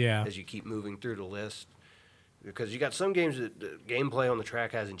versa. Yeah. As you keep moving through the list. Because you got some games that the gameplay on the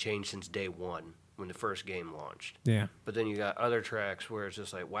track hasn't changed since day one when the first game launched. Yeah. But then you got other tracks where it's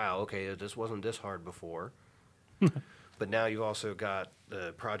just like, wow, okay, this wasn't this hard before. But now you've also got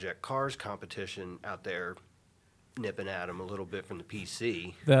the Project Cars competition out there nipping at them a little bit from the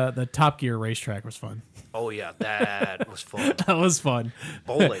PC. The Top Gear racetrack was fun. Oh, yeah, that was fun. That was fun.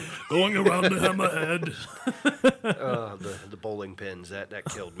 Bowling. Going around the hammerhead. The bowling pins, that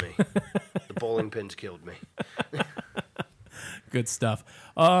killed me. The bowling pins killed me. Good stuff.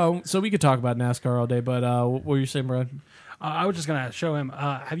 So we could talk about NASCAR all day, but what were you saying, Brad? I was just going to show him.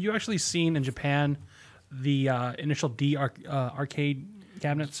 Have you actually seen in Japan the Initial D arcade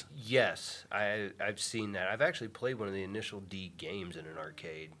cabinets? Yes, I've seen that. I've actually played one of the Initial D games in an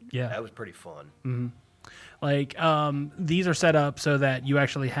arcade. Yeah. That was pretty fun. Like, these are set up so that you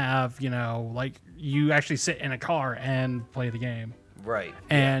actually have, like you actually sit in a car and play the game. Right.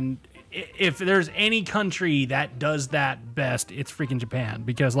 And if there's any country that does that best, it's freaking Japan.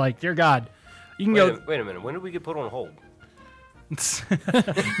 Because, like, dear God, you can go. Wait a minute. When did we get put on hold?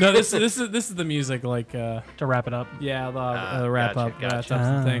 No, this is the music, like to wrap it up. yeah, the wrap gotcha, up gotcha. types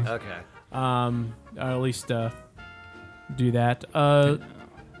of thing. Okay. Or at least do that.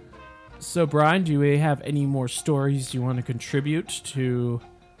 So, Brian, do we have any more stories you want to contribute to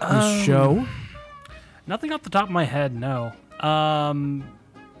this show? Nothing off the top of my head, no.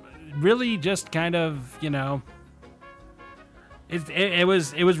 Really just kind of, you know, it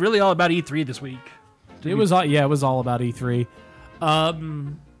was really all about E3 this week. It was all about E3.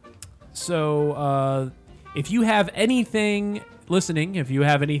 So if you have anything listening, if you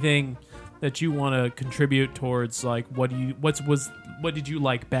have anything that you want to contribute towards, like what did you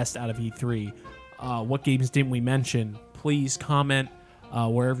like best out of E3? What games didn't we mention? Please comment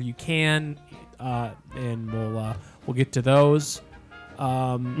wherever you can, and we'll get to those.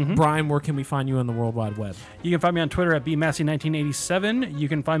 Brian, where can we find you on the World Wide Web? You can find me on Twitter at bmassey1987. You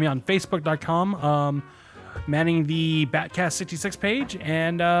can find me on Facebook.com, manning the Batcast66 page.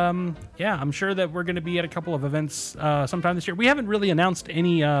 And I'm sure that we're going to be at a couple of events sometime this year. We haven't really announced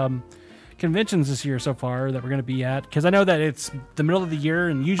any conventions this year so far that we're going to be at, because I know that it's the middle of the year,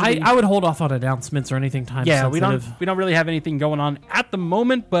 and usually I would hold off on announcements or anything time sensitive. we don't really have anything going on at the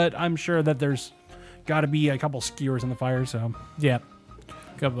moment, but I'm sure that there's got to be a couple skewers in the fire. So yeah.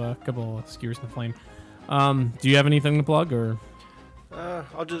 Couple of skewers in the flame. Do you have anything to plug, or?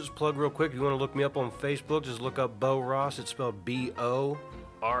 I'll just plug real quick. If you want to look me up on Facebook, just look up Bo Ross. It's spelled BOROSS.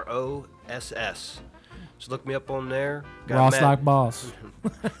 Just look me up on there. Ross like boss.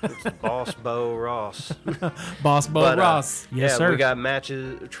 It's Boss Bo Ross. Boss Bo Ross. Yes, sir. We got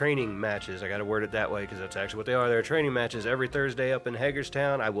training matches. I got to word it that way because that's actually what they are. They're training matches every Thursday up in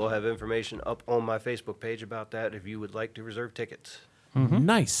Hagerstown. I will have information up on my Facebook page about that if you would like to reserve tickets.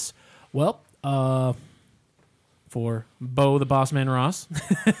 Nice. Well, for Bo the Boss Man Ross.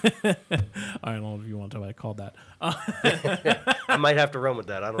 I don't know if you want to I called that. I might have to run with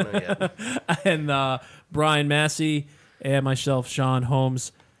that. I don't know yet. And Brian Massey and myself, Sean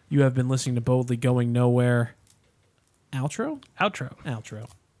Holmes, you have been listening to Boldly Going Nowhere. Outro.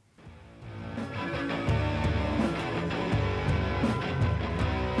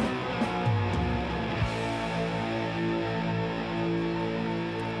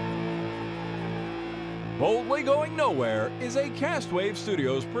 Boldly Going Nowhere is a Castwave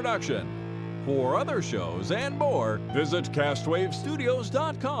Studios production. For other shows and more, visit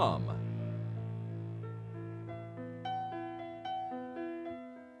castwavestudios.com.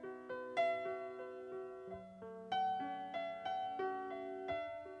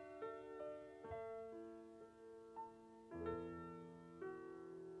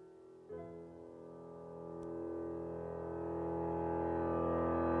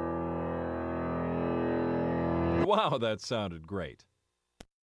 Wow, that sounded great.